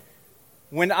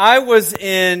When I was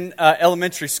in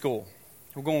elementary school,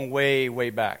 we're going way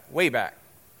back.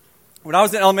 When I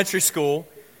was in elementary school,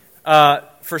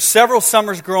 for several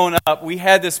summers growing up, we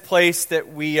had this place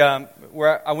that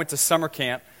where I went to summer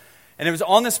camp, and it was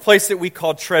on this place that we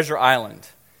called Treasure Island,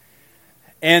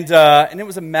 and it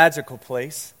was a magical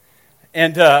place,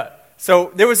 and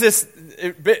so there was this.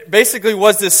 It basically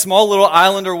was this small little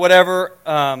island or whatever,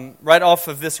 right off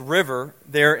of this river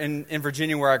there in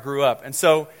Virginia where I grew up, and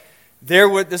so.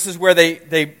 This is where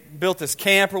they built this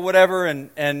camp or whatever, and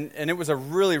it was a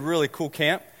really cool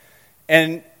camp.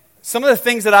 And some of the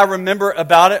things that I remember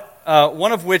about it,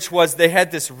 one of which was they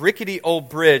had this rickety old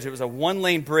bridge. It was a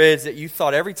one-lane bridge that you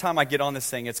thought every time I get on this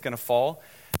thing, it's going to fall,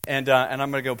 and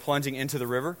I'm going to go plunging into the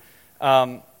river.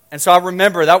 And so I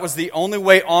remember that was the only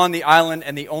way on the island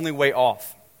and the only way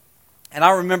off. And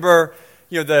I remember,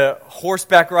 the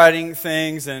horseback riding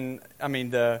things, and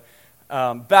the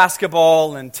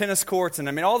basketball and tennis courts,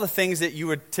 and all the things that you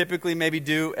would typically maybe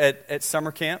do at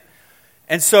summer camp.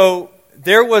 And so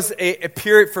there was a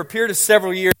period of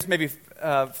several years, maybe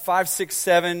 5, 6,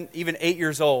 7, even 8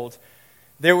 years old,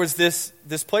 there was this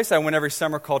place I went every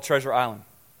summer called Treasure Island.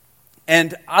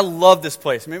 And I loved this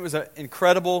place. It was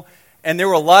incredible, and there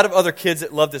were a lot of other kids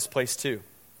that loved this place too.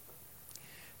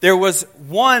 There was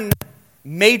one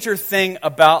major thing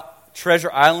about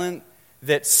Treasure Island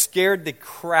that scared the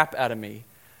crap out of me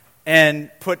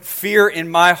and put fear in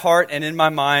my heart and in my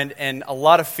mind and a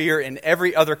lot of fear in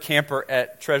every other camper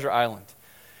at Treasure Island.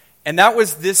 And that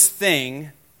was this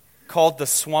thing called the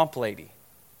Swamp Lady.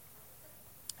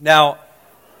 Now,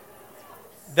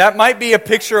 that might be a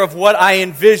picture of what I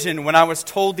envisioned when I was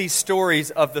told these stories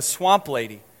of the Swamp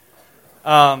Lady.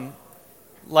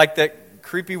 Like that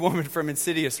creepy woman from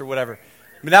Insidious or whatever.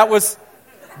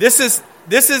 This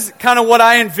is kind of what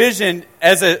I envisioned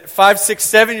as a 5, 6,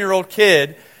 7-year-old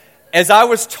kid as I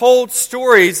was told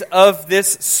stories of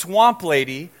this swamp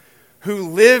lady who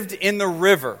lived in the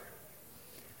river.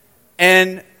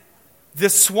 And the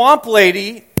swamp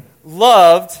lady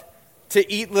loved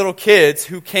to eat little kids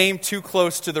who came too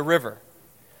close to the river.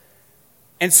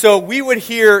 And so we would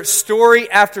hear story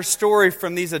after story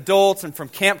from these adults and from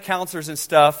camp counselors and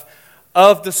stuff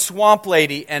of the swamp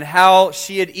lady and how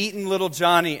she had eaten little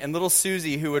Johnny and little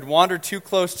Susie who had wandered too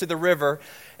close to the river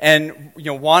and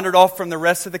wandered off from the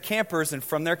rest of the campers and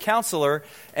from their counselor,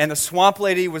 and the swamp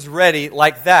lady was ready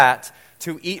like that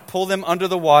to pull them under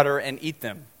the water and eat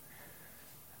them.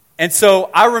 And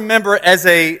so I remember as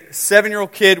a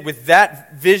 7-year-old kid with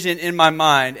that vision in my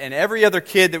mind, and every other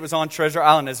kid that was on Treasure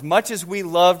Island, as much as we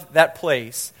loved that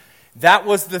place, that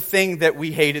was the thing that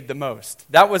we hated the most.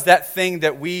 That was that thing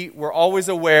that we were always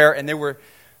aware, and there were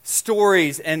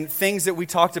stories and things that we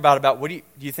talked about do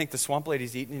you think the swamp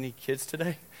lady's eating any kids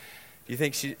today? Do you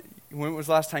think when was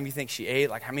the last time you think she ate?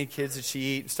 Like, how many kids did she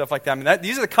eat? And stuff like that.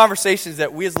 These are the conversations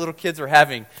that we as little kids are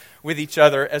having with each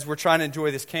other as we're trying to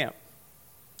enjoy this camp.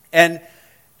 And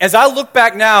as I look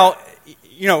back now,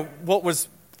 what was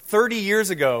 30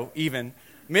 years ago even,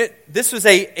 this was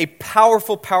a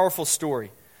powerful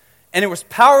story. And it was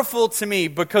powerful to me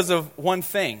because of one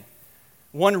thing,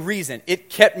 one reason. It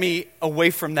kept me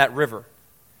away from that river.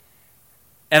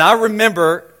 And I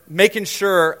remember making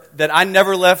sure that I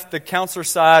never left the counselor's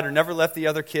side or never left the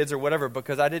other kids or whatever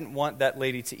because I didn't want that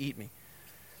lady to eat me.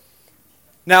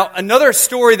 Now, another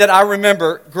story that I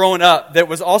remember growing up that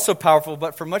was also powerful,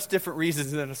 but for much different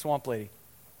reasons than a swamp lady.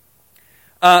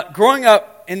 Growing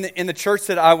up in the church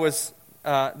that I was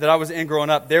in growing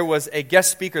up, there was a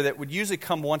guest speaker that would usually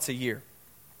come once a year.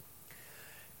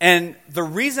 And the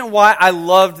reason why I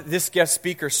loved this guest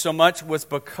speaker so much was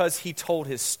because he told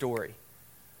his story.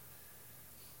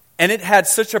 And it had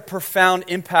such a profound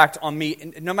impact on me.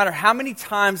 And no matter how many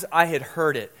times I had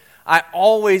heard it, I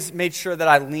always made sure that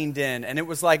I leaned in. And it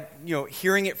was like,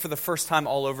 hearing it for the first time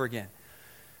all over again.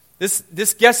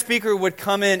 This guest speaker would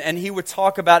come in and he would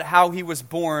talk about how he was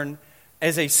born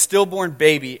as a stillborn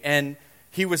baby, and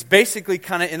he was basically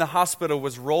kind of in the hospital,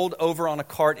 was rolled over on a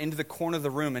cart into the corner of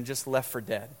the room and just left for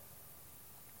dead.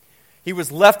 He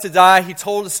was left to die. He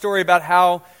told a story about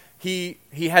how he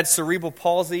had cerebral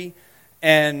palsy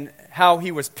and how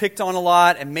he was picked on a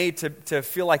lot and made to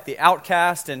feel like the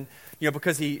outcast, and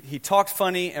because he talked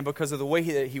funny and because of the way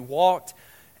he walked.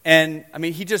 And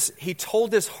he told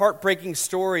this heartbreaking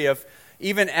story of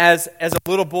even as a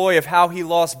little boy of how he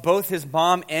lost both his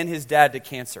mom and his dad to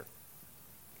cancer.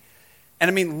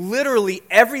 And literally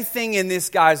everything in this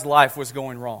guy's life was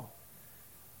going wrong.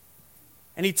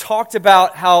 And he talked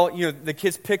about how, the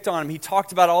kids picked on him. He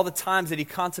talked about all the times that he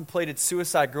contemplated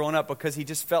suicide growing up because he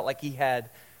just felt like he had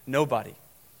nobody.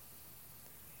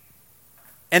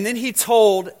 And then he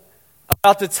told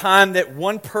about the time that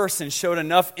one person showed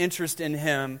enough interest in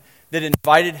him that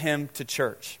invited him to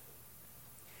church.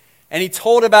 And he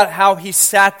told about how he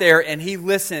sat there and he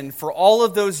listened for all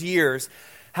of those years,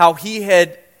 how he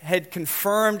had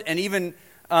confirmed and even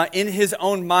in his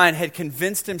own mind had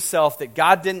convinced himself that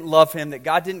God didn't love him, that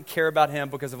God didn't care about him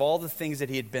because of all the things that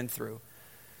he had been through.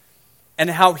 And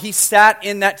how he sat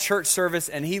in that church service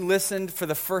and he listened for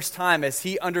the first time as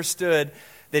he understood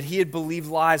that he had believed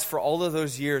lies for all of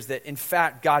those years, that in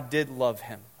fact God did love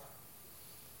him.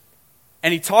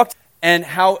 And he talked, and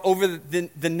how over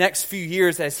the next few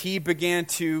years as he began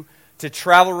to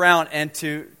travel around and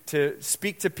to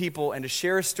speak to people and to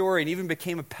share his story, and even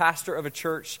became a pastor of a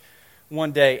church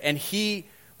one day. And he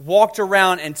walked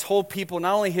around and told people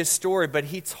not only his story, but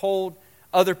he told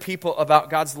other people about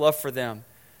God's love for them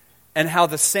and how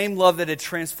the same love that had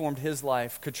transformed his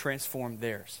life could transform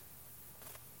theirs.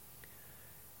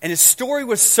 And his story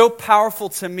was so powerful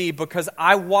to me because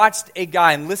I watched a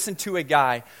guy and listened to a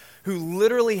guy who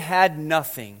literally had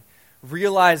nothing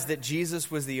realize that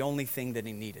Jesus was the only thing that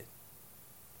he needed.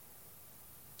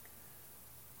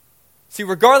 See,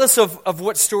 regardless of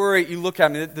what story you look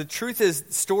at, the truth is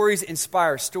stories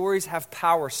inspire, stories have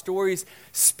power, stories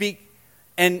speak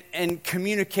and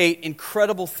communicate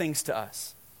incredible things to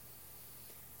us.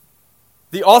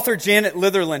 The author Janet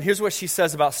Litherland, here's what she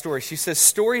says about stories. She says,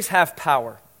 stories have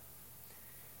power.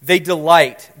 They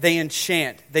delight, they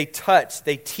enchant, they touch,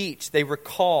 they teach, they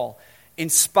recall,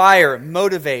 inspire,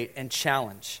 motivate, and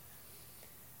challenge.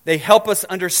 They help us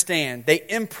understand. They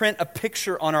imprint a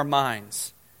picture on our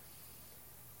minds.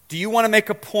 Do you want to make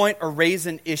a point or raise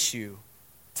an issue?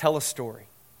 Tell a story.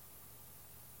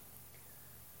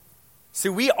 See,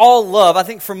 we all love, I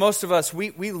think for most of us,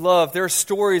 we love, there are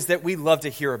stories that we love to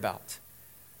hear about.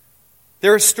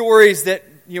 There are stories that,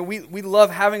 we love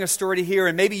having a story to hear,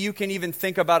 and maybe you can even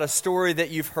think about a story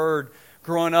that you've heard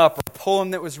growing up, or a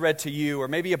poem that was read to you, or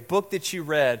maybe a book that you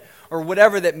read, or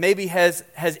whatever that maybe has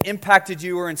impacted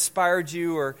you or inspired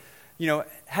you, or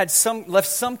left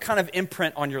some kind of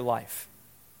imprint on your life.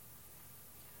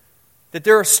 That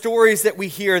there are stories that we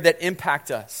hear that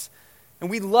impact us. And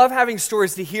we love having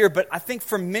stories to hear, but I think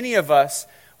for many of us,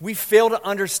 we fail to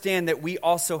understand that we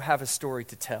also have a story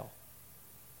to tell.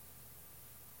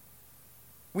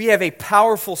 We have a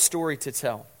powerful story to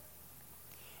tell.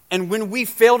 And when we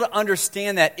fail to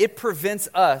understand that, it prevents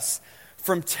us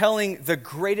from telling the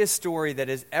greatest story that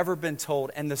has ever been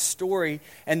told, and the story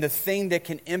and the thing that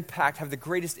can have the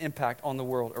greatest impact on the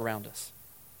world around us.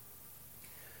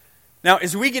 Now,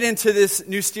 as we get into this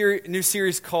new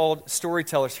series called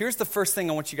Storytellers, here's the first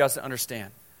thing I want you guys to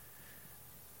understand.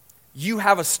 You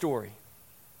have a story.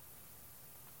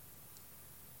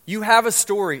 You have a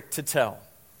story to tell.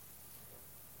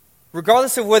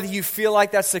 Regardless of whether you feel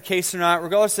like that's the case or not,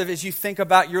 regardless of as you think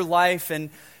about your life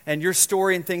and your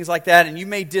story and things like that, and you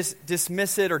may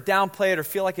dismiss it or downplay it or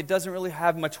feel like it doesn't really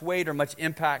have much weight or much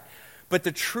impact, but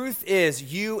the truth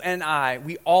is, you and I,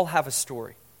 we all have a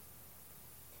story.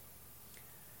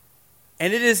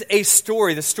 And it is a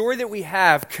story. The story that we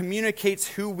have communicates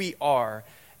who we are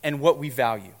and what we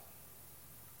value.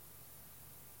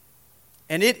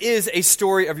 And it is a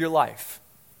story of your life.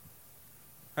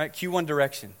 All right, cue One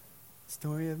Direction.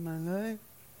 Story of my life.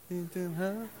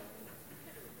 That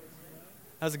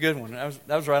was a good one.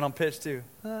 That was right on pitch too.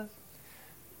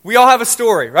 We all have a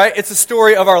story, right? It's a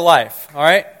story of our life, all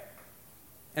right?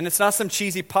 And it's not some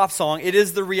cheesy pop song. It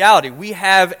is the reality. We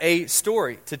have a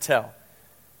story to tell.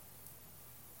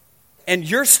 And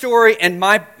your story and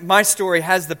my story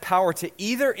has the power to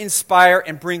either inspire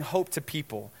and bring hope to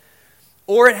people,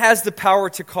 or it has the power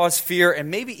to cause fear and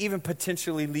maybe even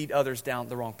potentially lead others down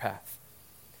the wrong path.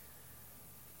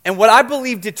 And what I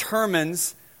believe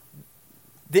determines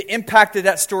the impact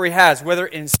that story has, whether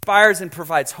it inspires and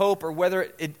provides hope or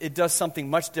whether it does something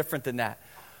much different than that,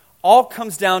 all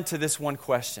comes down to this one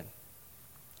question.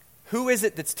 Who is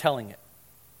it that's telling it?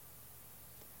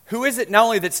 Who is it not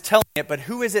only that's telling it, but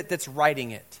who is it that's writing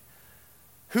it?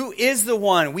 Who is the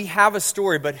one? We have a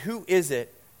story, but who is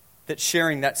it that's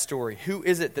sharing that story? Who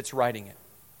is it that's writing it?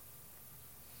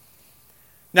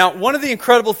 Now, one of the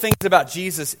incredible things about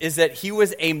Jesus is that he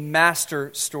was a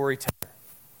master storyteller.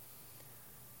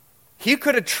 He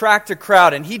could attract a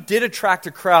crowd, and he did attract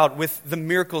a crowd with the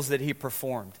miracles that he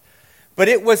performed. But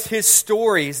it was his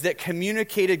stories that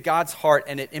communicated God's heart,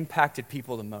 and it impacted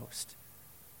people the most.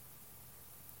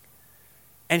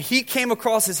 And he came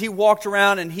across, as he walked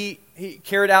around and he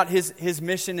carried out his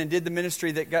mission and did the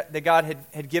ministry that God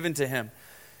had given to him,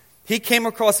 he came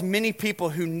across many people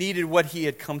who needed what he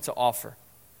had come to offer.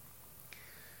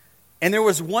 And there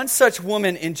was one such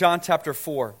woman in John chapter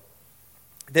 4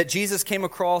 that Jesus came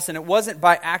across, and it wasn't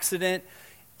by accident.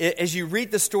 As you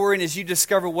read the story and as you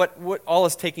discover what all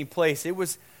is taking place, it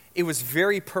was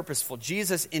very purposeful.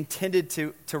 Jesus intended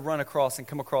to run across and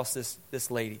come across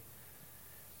this lady.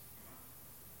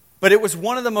 But it was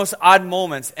one of the most odd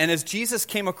moments, and as Jesus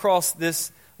came across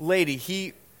this lady,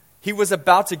 he was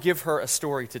about to give her a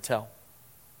story to tell.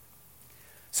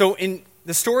 So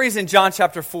the story is in John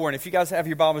chapter 4, and if you guys have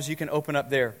your Bibles, you can open up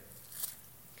there.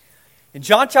 In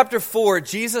John chapter 4,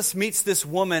 Jesus meets this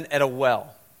woman at a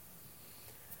well.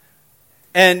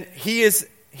 And he is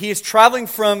traveling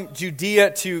from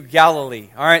Judea to Galilee.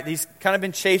 All right, he's kind of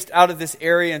been chased out of this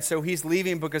area, and so he's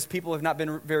leaving because people have not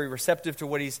been very receptive to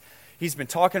what he's been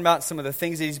talking about, some of the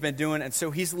things that he's been doing, and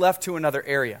so he's left to another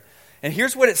area. And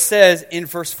here's what it says in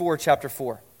verse 4, chapter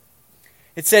 4.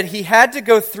 It said, he had to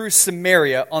go through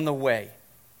Samaria on the way.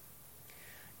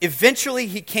 Eventually,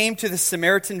 he came to the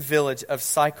Samaritan village of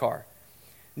Sychar,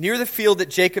 near the field that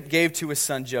Jacob gave to his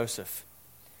son Joseph.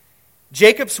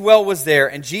 Jacob's well was there,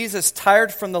 and Jesus,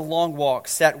 tired from the long walk,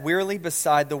 sat wearily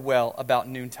beside the well about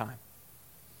noontime.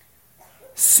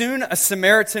 Soon a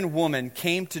Samaritan woman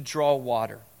came to draw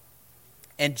water,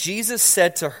 and Jesus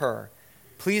said to her,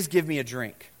 "Please give me a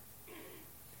drink."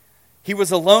 He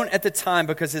was alone at the time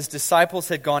because his disciples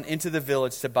had gone into the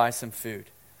village to buy some food.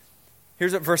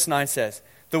 Here's what verse 9 says.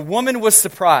 The woman was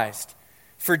surprised,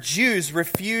 for Jews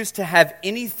refused to have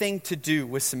anything to do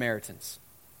with Samaritans.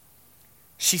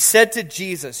 She said to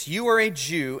Jesus, "You are a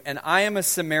Jew, and I am a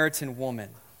Samaritan woman.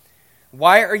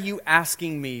 Why are you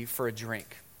asking me for a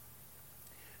drink?"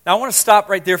 Now, I want to stop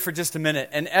right there for just a minute.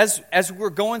 And as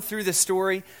we're going through this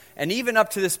story, and even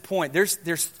up to this point,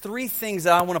 there's three things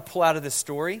that I want to pull out of this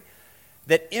story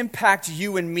that impact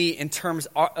you and me in terms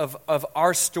of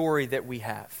our story that we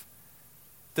have.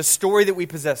 The story that we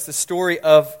possess, the story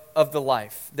of the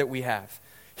life that we have.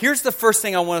 Here's the first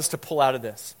thing I want us to pull out of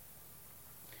this.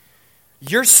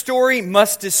 Your story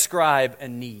must describe a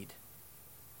need.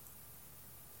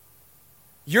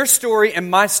 Your story and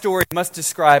my story must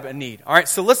describe a need. All right,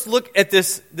 so let's look at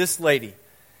this lady.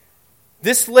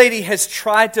 This lady has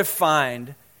tried to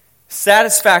find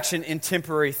satisfaction in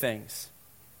temporary things.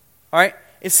 All right,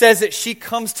 it says that she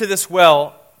comes to this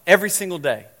well every single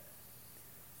day.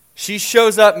 She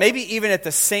shows up maybe even at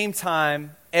the same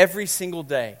time every single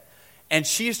day. And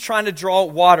she's trying to draw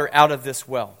water out of this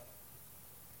well.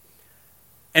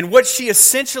 And what she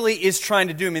essentially is trying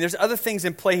to do, I mean, there's other things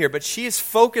in play here, but she is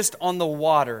focused on the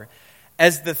water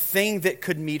as the thing that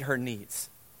could meet her needs.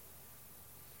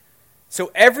 So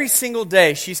every single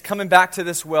day, she's coming back to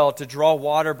this well to draw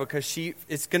water because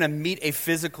it's going to meet a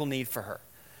physical need for her.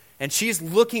 And she's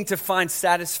looking to find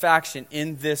satisfaction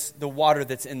in the water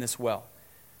that's in this well.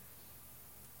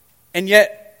 And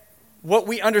yet, what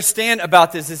we understand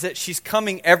about this is that she's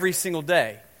coming every single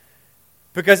day.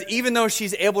 Because even though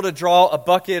she's able to draw a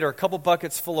bucket or a couple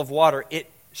buckets full of water,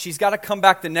 she's got to come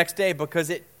back the next day because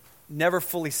it never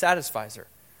fully satisfies her.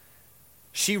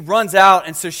 She runs out,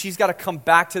 and so she's got to come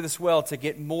back to this well to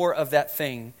get more of that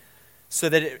thing so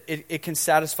that it can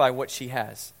satisfy what she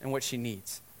has and what she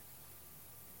needs.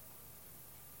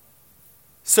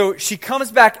 So she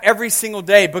comes back every single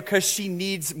day because she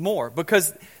needs more.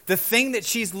 Because the thing that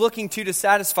she's looking to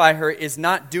satisfy her is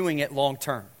not doing it long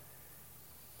term.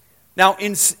 Now,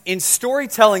 in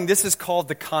storytelling, this is called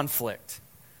the conflict.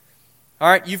 All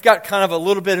right, you've got kind of a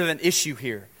little bit of an issue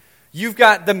here. You've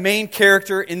got the main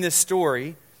character in this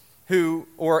story,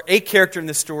 a character in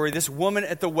this story, this woman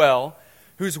at the well,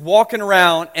 who's walking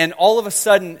around, and all of a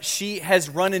sudden, she has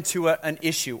run into an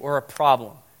issue or a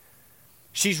problem.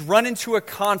 She's run into a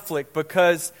conflict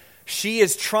because she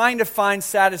is trying to find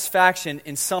satisfaction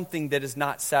in something that is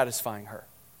not satisfying her.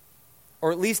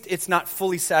 Or at least it's not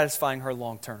fully satisfying her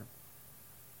long term.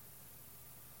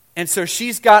 And so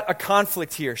she's got a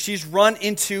conflict here. She's run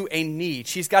into a need.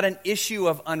 She's got an issue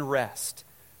of unrest.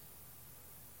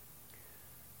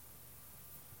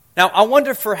 Now, I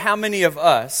wonder for how many of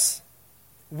us,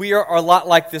 we are a lot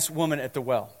like this woman at the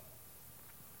well,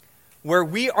 where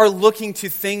we are looking to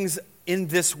things in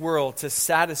this world to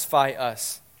satisfy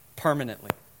us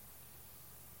permanently.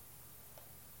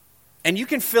 And you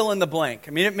can fill in the blank.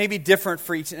 I mean, it may be different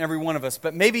for each and every one of us,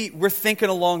 but maybe we're thinking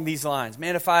along these lines.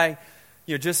 Man, if my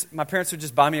parents would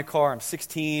just buy me a car. I'm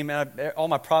 16. Man, all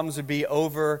my problems would be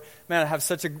over. Man, I'd have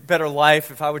such a better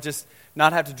life if I would just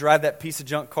not have to drive that piece of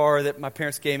junk car that my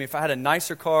parents gave me. If I had a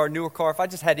nicer car, newer car, if I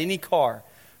just had any car,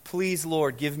 please,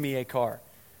 Lord, give me a car.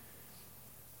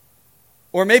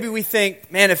 Or maybe we think,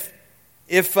 man,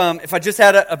 if I just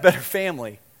had a better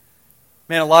family,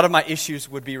 man, a lot of my issues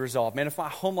would be resolved. Man, if my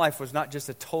home life was not just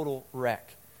a total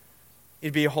wreck,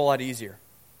 it'd be a whole lot easier.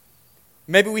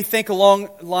 Maybe we think along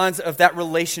the lines of that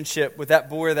relationship with that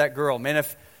boy or that girl. Man,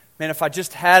 if I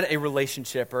just had a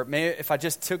relationship, or if I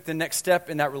just took the next step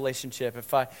in that relationship,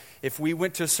 if we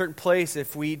went to a certain place,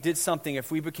 if we did something,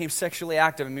 if we became sexually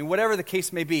active, whatever the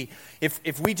case may be,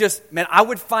 if we just, I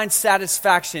would find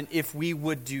satisfaction if we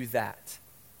would do that.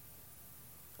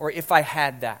 Or if I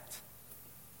had that.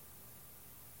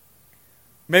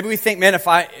 Maybe we think,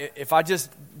 if I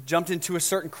just jumped into a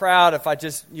certain crowd, if I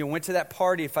just went to that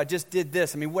party, if I just did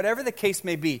this, whatever the case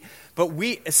may be. But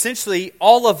we essentially,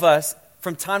 all of us,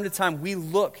 from time to time, we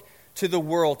look to the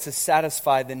world to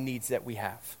satisfy the needs that we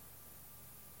have.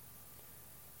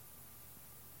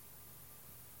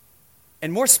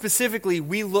 And more specifically,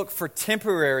 we look for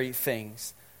temporary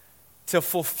things to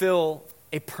fulfill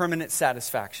a permanent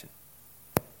satisfaction.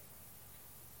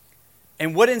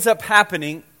 And what ends up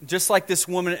happening, just like this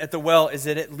woman at the well, is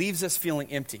that it leaves us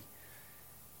feeling empty.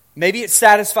 Maybe it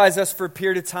satisfies us for a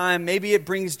period of time. Maybe it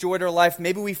brings joy to our life.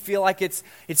 Maybe we feel like it's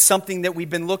something that we've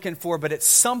been looking for. But at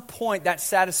some point, that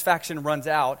satisfaction runs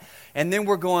out. And then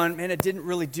we're going, it didn't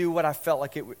really do what I felt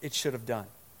like it should have done.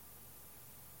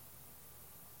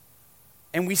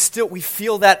 And we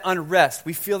feel that unrest.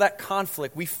 We feel that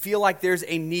conflict. We feel like there's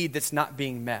a need that's not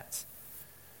being met.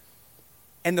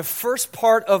 And the first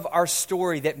part of our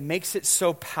story that makes it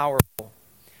so powerful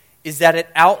is that it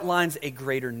outlines a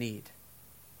greater need.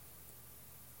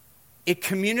 It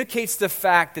communicates the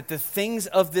fact that the things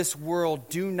of this world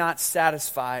do not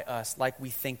satisfy us like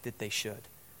we think that they should.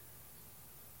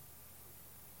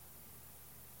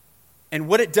 And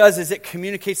what it does is it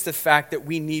communicates the fact that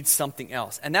we need something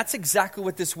else. And that's exactly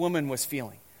what this woman was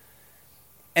feeling.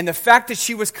 And the fact that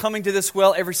she was coming to this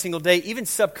well every single day, even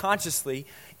subconsciously,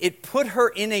 it put her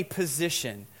in a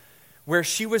position where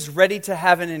she was ready to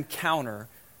have an encounter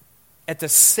at the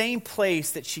same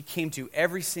place that she came to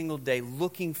every single day,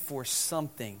 looking for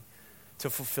something to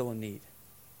fulfill a need.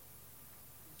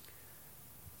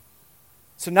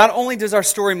 So not only does our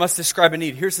story must describe a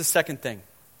need, here's the second thing.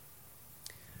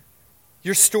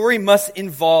 Your story must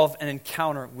involve an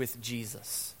encounter with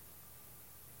Jesus.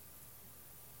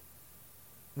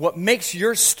 What makes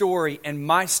your story and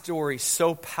my story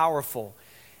so powerful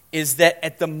is that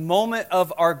at the moment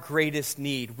of our greatest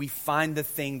need, we find the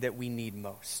thing that we need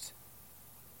most.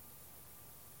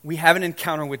 We have an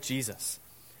encounter with Jesus.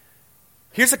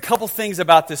 Here's a couple things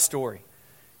about this story.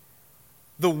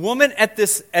 The woman at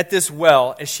this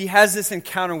well, as she has this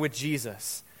encounter with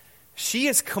Jesus, she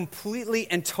is completely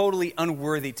and totally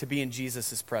unworthy to be in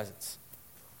Jesus' presence.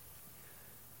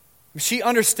 She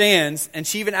understands, and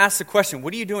she even asks the question,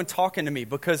 what are you doing talking to me?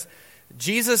 Because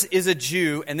Jesus is a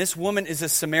Jew, and this woman is a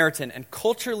Samaritan, and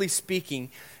culturally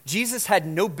speaking, Jesus had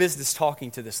no business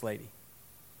talking to this lady.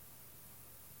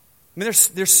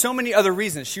 There's so many other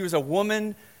reasons. She was a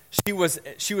woman. She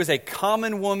was a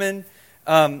common woman.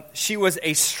 She was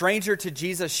a stranger to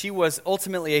Jesus. She was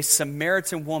ultimately a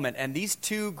Samaritan woman. And these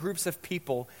two groups of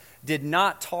people did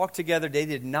not talk together. They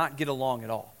did not get along at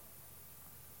all.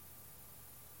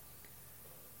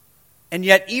 And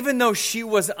yet, even though she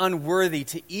was unworthy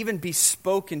to even be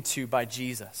spoken to by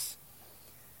Jesus,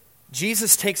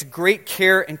 Jesus takes great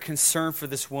care and concern for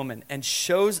this woman and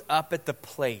shows up at the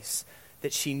place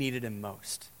that she needed him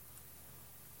most.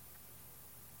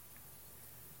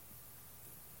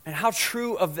 And how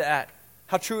true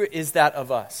is that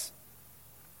of us?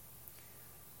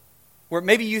 Where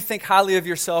maybe you think highly of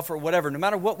yourself or whatever, no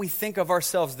matter what we think of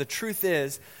ourselves, the truth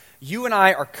is, you and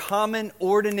I are common,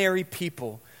 ordinary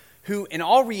people who, in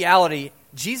all reality,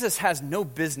 Jesus has no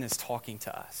business talking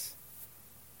to us.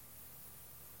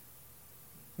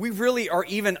 We really are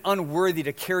even unworthy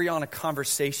to carry on a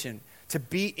conversation, to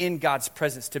be in God's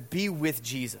presence, to be with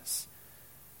Jesus.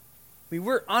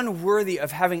 We're unworthy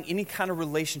of having any kind of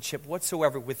relationship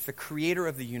whatsoever with the creator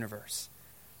of the universe.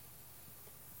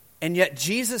 And yet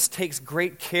Jesus takes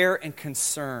great care and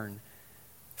concern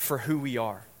for who we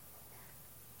are.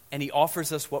 And he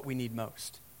offers us what we need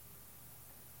most.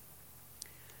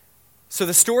 So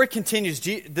the story continues.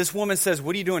 This woman says,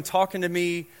 what are you doing talking to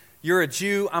me? You're a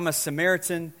Jew. I'm a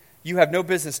Samaritan. You have no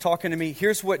business talking to me.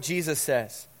 Here's what Jesus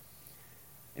says.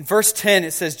 In verse 10,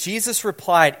 it says, Jesus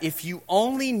replied, if you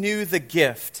only knew the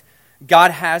gift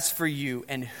God has for you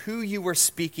and who you were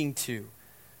speaking to,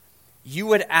 you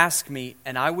would ask me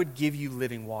and I would give you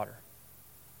living water.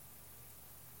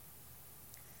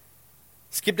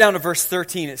 Skip down to verse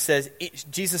 13. It says,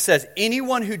 Jesus says,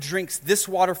 anyone who drinks this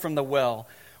water from the well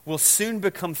will soon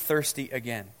become thirsty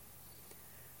again.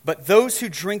 But those who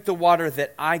drink the water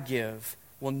that I give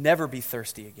will never be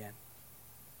thirsty again.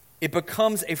 It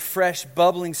becomes a fresh,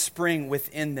 bubbling spring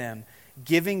within them,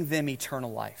 giving them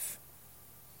eternal life.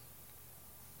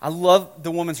 I love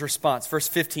the woman's response. Verse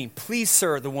 15, "Please,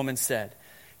 sir," the woman said,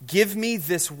 "give me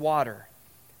this water.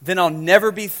 Then I'll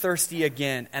never be thirsty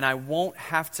again, and I won't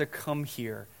have to come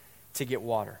here to get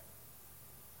water."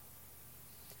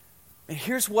 And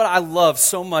here's what I love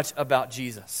so much about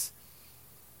Jesus.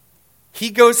 He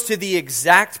goes to the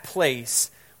exact place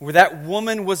where that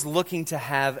woman was looking to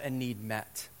have a need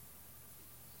met.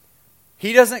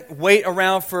 He doesn't wait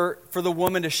around for the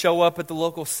woman to show up at the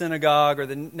local synagogue or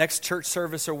the next church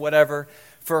service or whatever,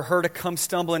 for her to come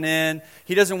stumbling in.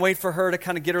 He doesn't wait for her to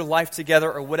kind of get her life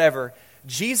together or whatever.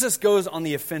 Jesus goes on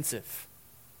the offensive.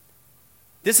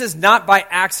 This is not by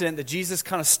accident that Jesus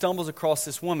kind of stumbles across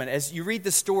this woman. As you read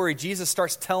the story, Jesus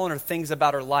starts telling her things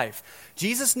about her life.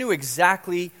 Jesus knew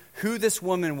exactly who this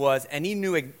woman was, and he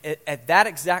knew at that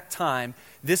exact time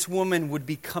this woman would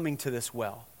be coming to this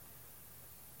well.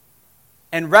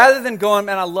 And rather than going,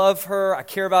 "Man, I love her, I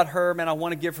care about her, man, I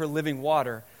want to give her living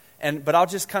water, but I'll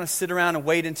just kind of sit around and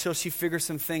wait until she figures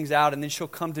some things out, and then she'll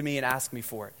come to me and ask me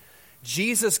for it,"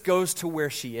 Jesus goes to where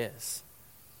she is.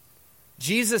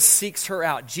 Jesus seeks her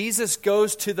out. Jesus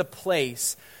goes to the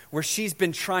place where she's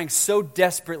been trying so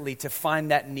desperately to find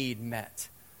that need met.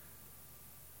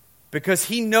 Because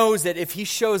he knows that if he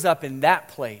shows up in that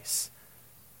place,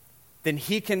 then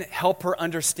he can help her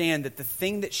understand that the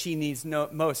thing that she needs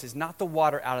most is not the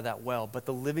water out of that well, but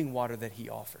the living water that he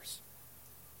offers.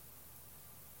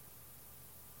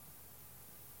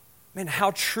 Man, how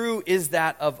true is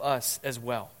that of us as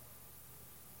well?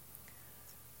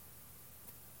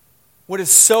 What is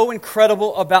so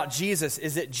incredible about Jesus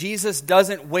is that Jesus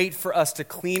doesn't wait for us to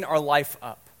clean our life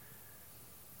up.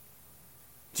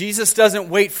 Jesus doesn't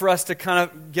wait for us to kind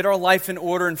of get our life in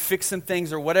order and fix some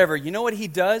things or whatever. You know what he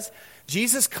does?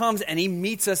 Jesus comes and he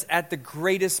meets us at the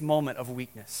greatest moment of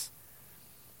weakness.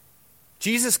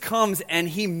 Jesus comes and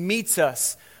he meets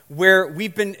us where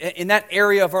we've been, in that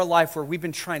area of our life where we've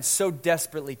been trying so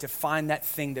desperately to find that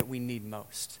thing that we need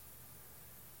most.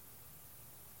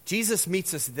 Jesus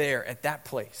meets us there at that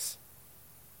place.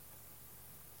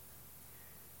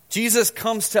 Jesus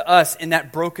comes to us in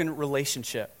that broken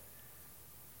relationship.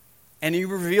 And he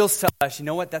reveals to us, you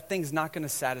know what, that thing's not going to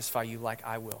satisfy you like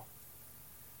I will.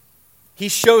 He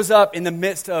shows up in the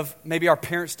midst of maybe our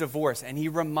parents' divorce, and he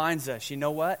reminds us, you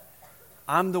know what,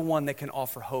 I'm the one that can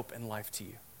offer hope and life to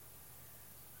you.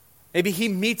 Maybe he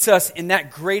meets us in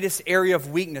that greatest area of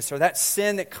weakness, or that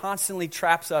sin that constantly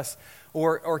traps us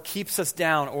or keeps us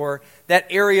down, or that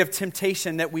area of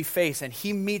temptation that we face, and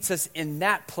he meets us in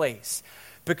that place.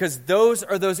 Because those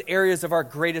are those areas of our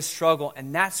greatest struggle,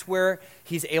 and that's where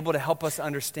he's able to help us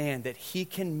understand that he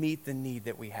can meet the need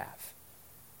that we have.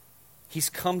 He's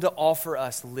come to offer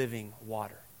us living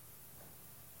water.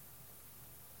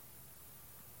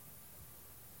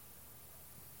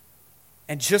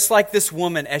 And just like this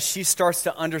woman, as she starts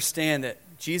to understand that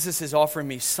Jesus is offering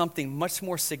me something much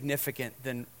more significant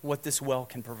than what this well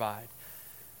can provide,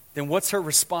 then what's her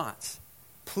response?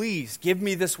 Please, give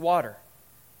me this water.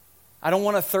 I don't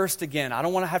want to thirst again. I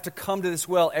don't want to have to come to this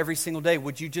well every single day.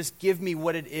 Would you just give me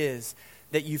what it is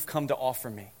that you've come to offer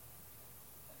me?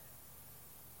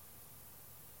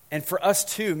 And for us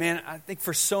too, man, I think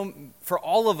for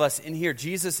all of us in here,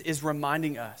 Jesus is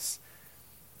reminding us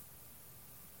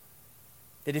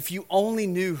that if you only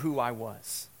knew who I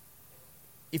was,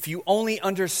 if you only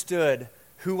understood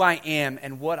who I am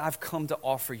and what I've come to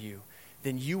offer you,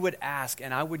 then you would ask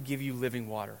and I would give you living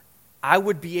water. I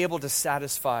would be able to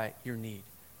satisfy your need.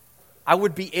 I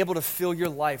would be able to fill your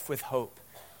life with hope.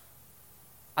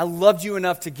 I loved you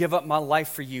enough to give up my life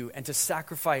for you and to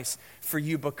sacrifice for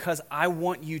you because I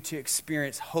want you to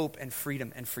experience hope and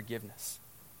freedom and forgiveness.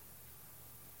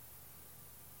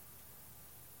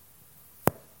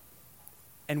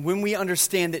 And when we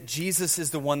understand that Jesus is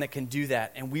the one that can do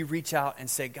that, and we reach out and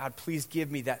say, God, please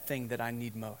give me that thing that I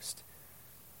need most,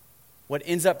 what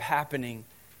ends up happening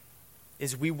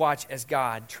is we watch as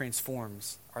God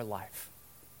transforms our life.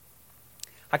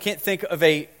 I can't think of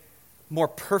a more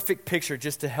perfect picture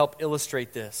just to help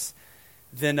illustrate this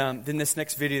than this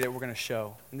next video that we're going to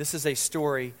show. And this is a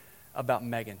story about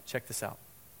Megan. Check this out.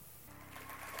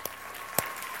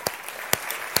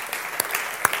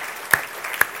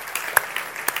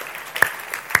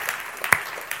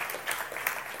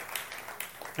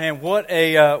 Man, what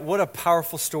a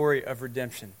powerful story of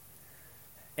redemption.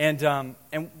 And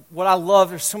what I love,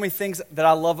 there's so many things that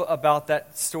I love about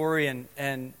that story,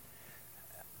 and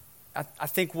I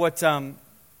think what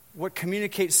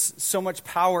communicates so much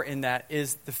power in that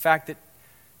is the fact that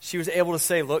she was able to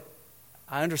say, look,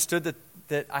 I understood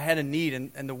that I had a need,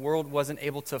 and the world wasn't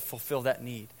able to fulfill that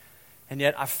need. And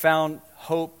yet I found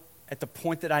hope at the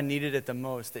point that I needed it the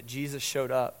most, that Jesus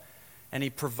showed up and He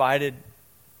provided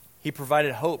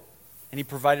hope, and He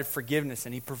provided forgiveness,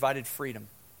 and He provided freedom.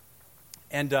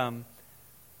 And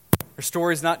her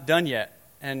story's not done yet.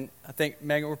 And I think,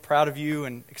 Megan, we're proud of you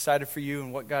and excited for you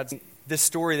and what this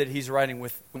story that He's writing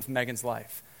with Megan's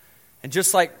life. And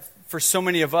just like for so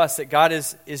many of us, that God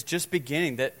is just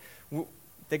beginning, that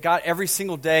God every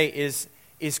single day is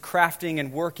crafting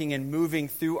and working and moving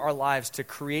through our lives to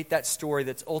create that story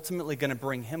that's ultimately going to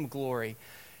bring Him glory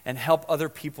and help other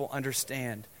people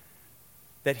understand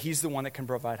that He's the one that can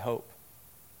provide hope.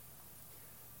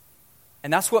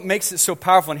 And that's what makes it so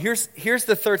powerful. And here's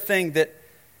the third thing that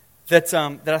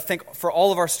I think for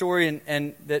all of our story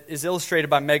and that is illustrated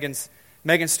by Megan's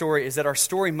story is that our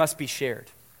story must be shared.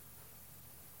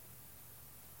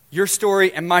 Your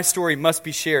story and my story must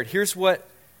be shared. Here's what,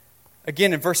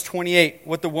 again in verse 28,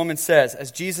 what the woman says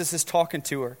as Jesus is talking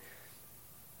to her.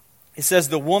 It says,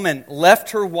 the woman left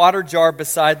her water jar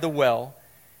beside the well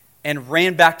and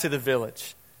ran back to the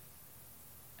village.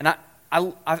 And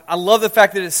I love the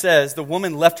fact that it says the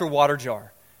woman left her water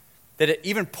jar. That it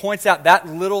even points out that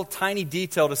little tiny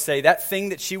detail to say that thing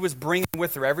that she was bringing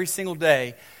with her every single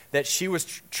day, that she was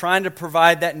trying to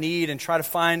provide that need and try to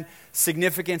find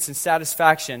significance and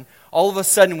satisfaction. All of a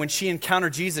sudden, when she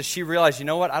encountered Jesus, she realized, you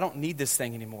know what, I don't need this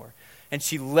thing anymore. And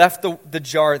she left the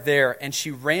jar there, and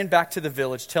she ran back to the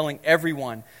village, telling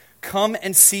everyone, come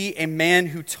and see a man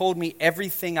who told me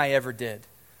everything I ever did.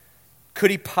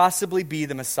 Could he possibly be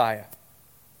the Messiah?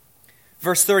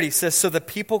 Verse 30 says, so the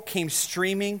people came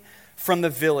streaming from the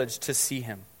village to see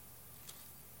him.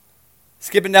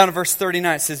 Skipping down to verse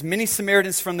 39, it says, many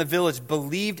Samaritans from the village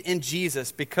believed in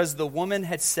Jesus because the woman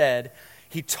had said,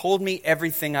 he told me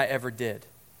everything I ever did.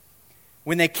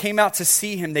 When they came out to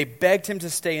see him, they begged him to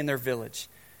stay in their village.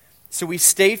 So we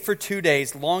stayed for 2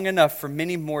 days, long enough for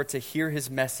many more to hear his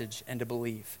message and to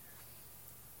believe.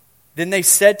 Then they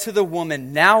said to the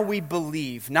woman, now we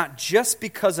believe, not just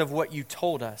because of what you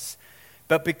told us,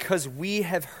 but because we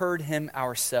have heard him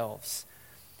ourselves.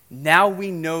 Now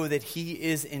we know that he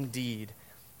is indeed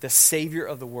the Savior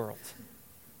of the world.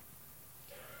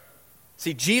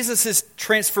 See, Jesus'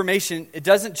 transformation, it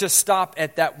doesn't just stop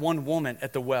at that one woman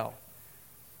at the well.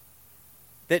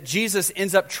 That Jesus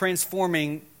ends up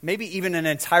transforming maybe even an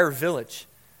entire village.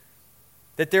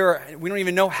 That we don't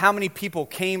even know how many people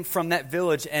came from that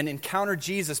village and encountered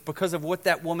Jesus because of what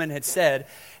that woman had said.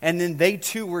 And then they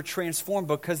too were transformed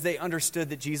because they understood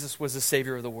that Jesus was the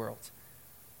Savior of the world.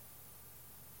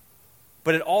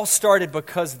 But it all started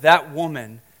because that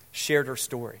woman shared her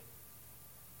story.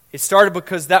 It started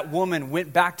because that woman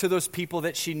went back to those people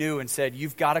that she knew and said,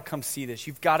 you've got to come see this.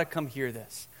 You've got to come hear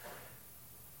this.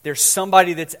 There's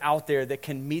somebody that's out there that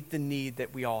can meet the need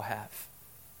that we all have.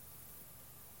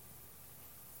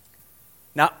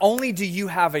 Not only do you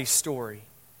have a story,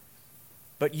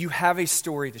 but you have a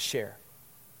story to share.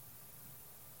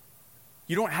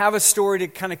 You don't have a story to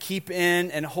kind of keep in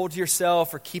and hold to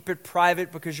yourself or keep it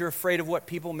private because you're afraid of what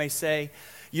people may say.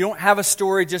 You don't have a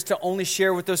story just to only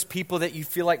share with those people that you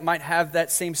feel like might have that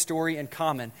same story in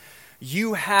common.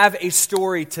 You have a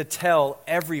story to tell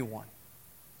everyone.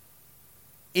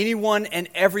 Anyone and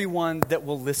everyone that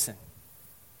will listen.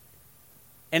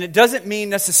 And it doesn't mean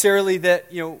necessarily that,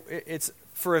 it's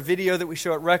for a video that we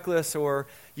show at Reckless or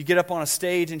you get up on a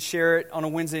stage and share it on a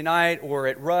Wednesday night or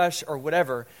at Rush or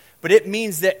whatever. But it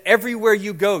means that everywhere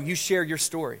you go, you share your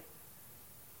story.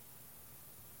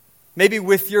 Maybe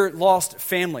with your lost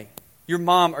family, your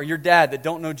mom or your dad that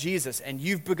don't know Jesus, and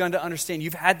you've begun to understand,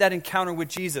 you've had that encounter with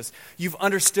Jesus. You've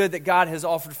understood that God has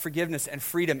offered forgiveness and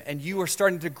freedom, and you are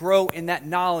starting to grow in that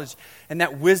knowledge and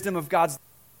that wisdom of God's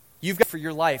you've got for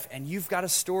your life, and you've got a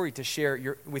story to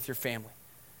share with your family.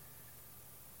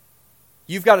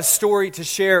 You've got a story to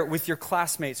share with your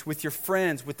classmates, with your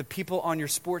friends, with the people on your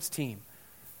sports team.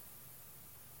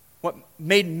 What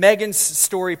made Megan's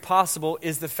story possible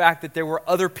is the fact that there were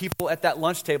other people at that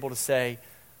lunch table to say,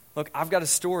 look, I've got a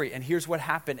story, and here's what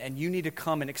happened, and you need to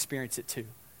come and experience it too.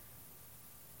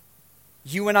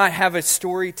 You and I have a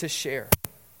story to share.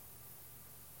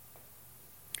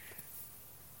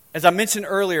 As I mentioned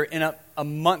earlier, in a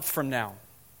month from now,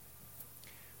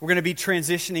 we're going to be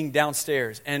transitioning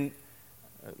downstairs. And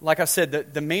like I said,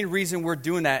 the main reason we're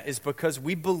doing that is because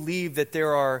we believe that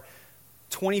there are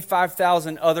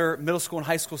 25,000 other middle school and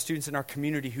high school students in our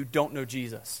community who don't know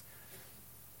Jesus.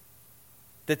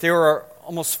 That there are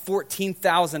almost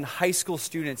 14,000 high school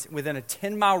students within a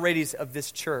 10-mile radius of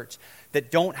this church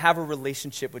that don't have a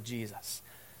relationship with Jesus.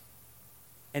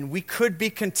 And we could be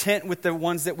content with the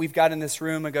ones that we've got in this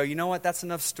room and go, you know what, that's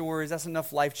enough stories, that's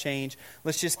enough life change.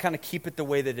 Let's just kind of keep it the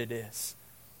way that it is.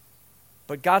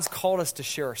 But God's called us to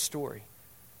share our story.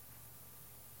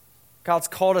 God's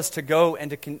called us to go and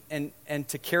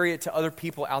to carry it to other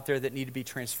people out there that need to be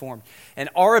transformed. And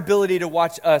our ability to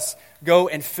watch us go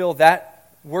and fill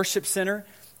that worship center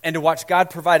and to watch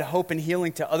God provide hope and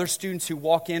healing to other students who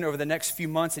walk in over the next few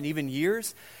months and even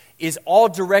years is all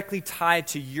directly tied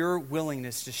to your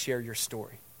willingness to share your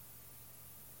story.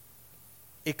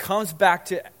 It comes back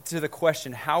to the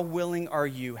question, how willing are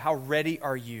you? How ready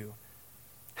are you?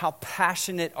 How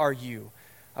passionate are you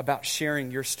about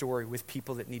sharing your story with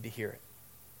people that need to hear it?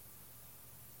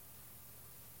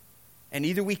 And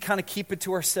either we kind of keep it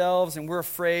to ourselves and we're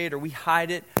afraid, or we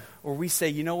hide it, or we say,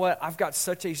 you know what, I've got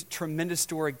such a tremendous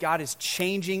story. God is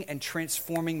changing and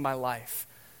transforming my life,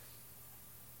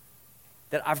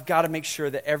 that I've got to make sure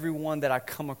that everyone that I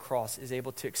come across is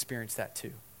able to experience that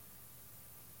too.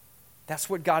 That's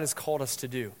what God has called us to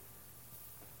do.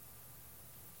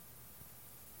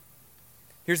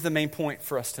 Here's the main point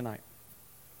for us tonight.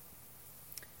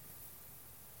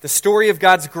 The story of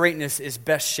God's greatness is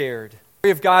best shared. The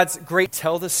story of God's great,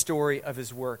 tell the story of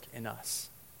His work in us.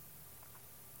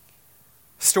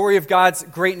 The story of God's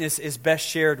greatness is best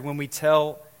shared when we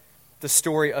tell the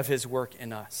story of His work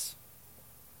in us.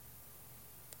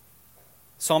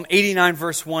 Psalm 89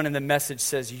 verse 1 in the Message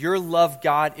says, "Your love,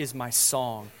 God, is my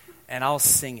song, and I'll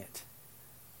sing it.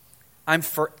 I'm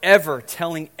forever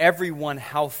telling everyone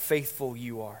how faithful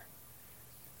you are.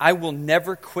 I will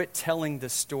never quit telling the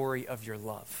story of your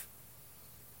love."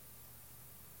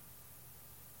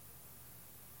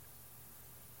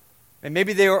 And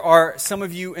maybe there are some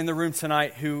of you in the room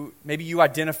tonight who maybe you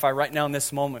identify right now in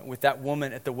this moment with that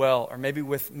woman at the well, or maybe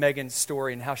with Megan's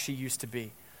story and how she used to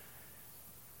be.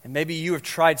 And maybe you have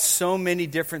tried so many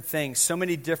different things, so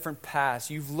many different paths.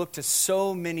 You've looked to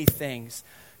so many things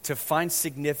to find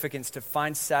significance, to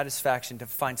find satisfaction, to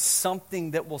find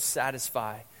something that will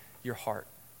satisfy your heart.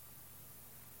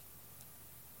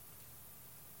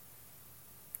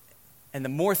 And the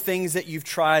more things that you've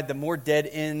tried, the more dead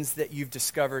ends that you've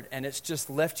discovered, and it's just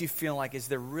left you feeling like, is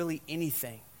there really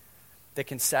anything that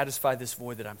can satisfy this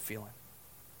void that I'm feeling?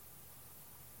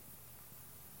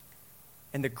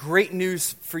 And the great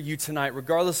news for you tonight,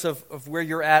 regardless of where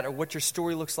you're at or what your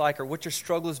story looks like or what your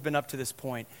struggle has been up to this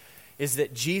point, is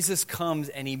that Jesus comes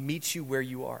and He meets you where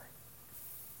you are.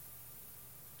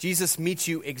 Jesus meets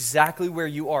you exactly where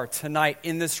you are tonight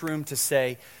in this room to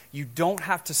say, you don't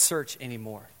have to search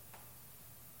anymore.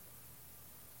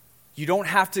 You don't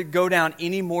have to go down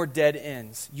any more dead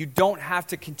ends. You don't have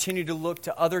to continue to look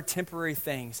to other temporary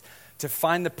things to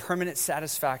find the permanent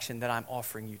satisfaction that I'm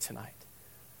offering you tonight.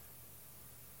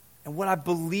 And what I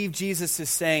believe Jesus is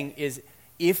saying is,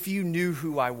 if you knew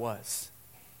who I was,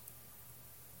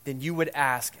 then you would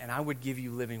ask, and I would give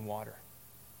you living water.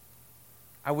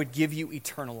 I would give you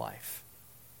eternal life.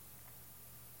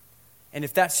 And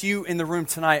if that's you in the room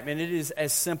tonight, man, it is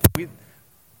as simple. We'd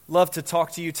love to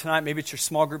talk to you tonight. Maybe it's your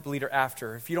small group leader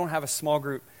after. If you don't have a small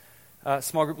group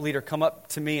leader, come up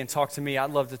to me and talk to me.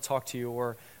 I'd love to talk to you,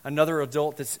 or another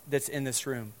adult that's in this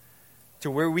room, to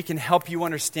where we can help you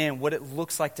understand what it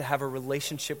looks like to have a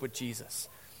relationship with Jesus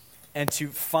and to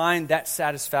find that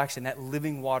satisfaction, that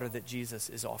living water that Jesus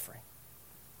is offering.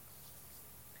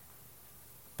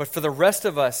 But for the rest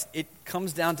of us, it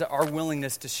comes down to our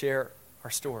willingness to share our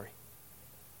story.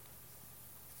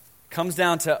 It comes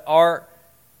down to our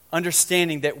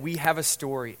understanding that we have a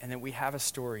story and that we have a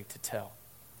story to tell.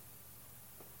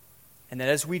 And that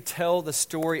as we tell the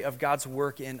story of God's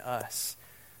work in us,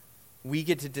 we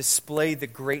get to display the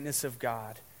greatness of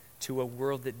God to a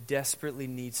world that desperately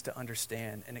needs to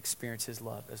understand and experience His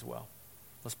love as well.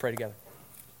 Let's pray together.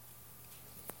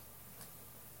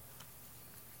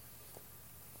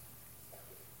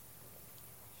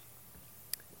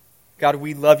 God,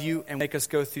 we love you and make us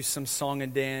go through some song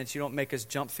and dance. You don't make us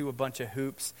jump through a bunch of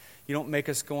hoops. You don't make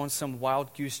us go on some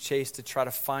wild goose chase to try to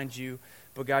find you.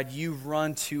 But God, you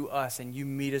run to us and you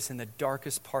meet us in the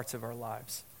darkest parts of our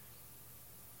lives.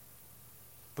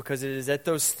 Because it is at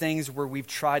those things where we've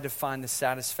tried to find the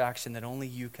satisfaction that only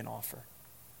you can offer.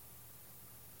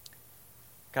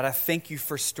 God, I thank you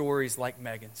for stories like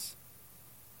Megan's.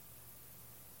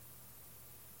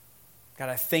 God,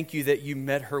 I thank you that you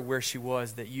met her where she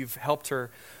was, that you've helped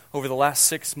her over the last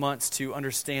 6 months to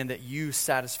understand that you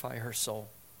satisfy her soul.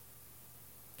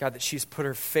 God, that she's put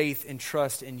her faith and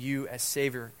trust in you as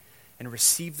Savior and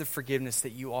received the forgiveness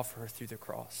that you offer her through the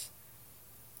cross.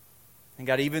 And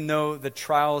God, even though the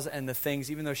trials and the things,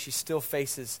 even though she still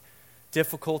faces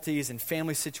difficulties and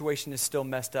family situation is still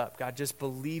messed up, God, just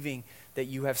believing that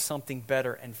you have something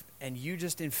better and you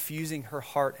just infusing her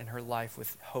heart and her life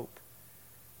with hope.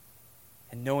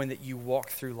 And knowing that you walk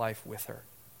through life with her.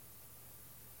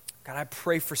 God, I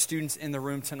pray for students in the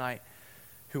room tonight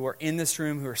who are in this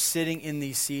room, who are sitting in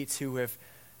these seats, who have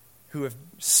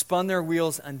spun their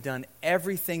wheels and done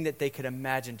everything that they could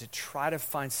imagine to try to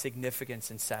find significance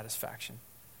and satisfaction.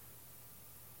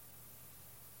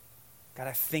 God,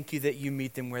 I thank you that you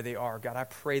meet them where they are. God, I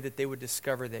pray that they would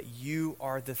discover that you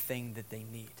are the thing that they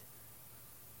need.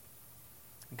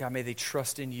 God, may they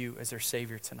trust in you as their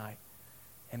Savior tonight.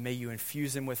 And may you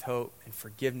infuse them with hope and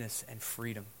forgiveness and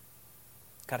freedom.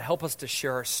 God, help us to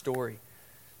share our story.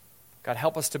 God,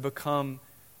 help us to become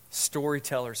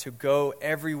storytellers who go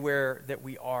everywhere that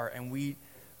we are, and we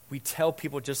tell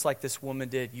people just like this woman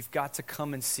did, you've got to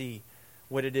come and see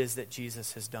what it is that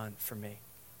Jesus has done for me.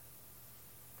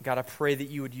 God, I pray that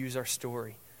you would use our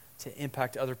story to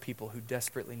impact other people who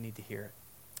desperately need to hear it.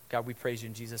 God, we praise you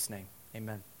in Jesus' name.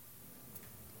 Amen.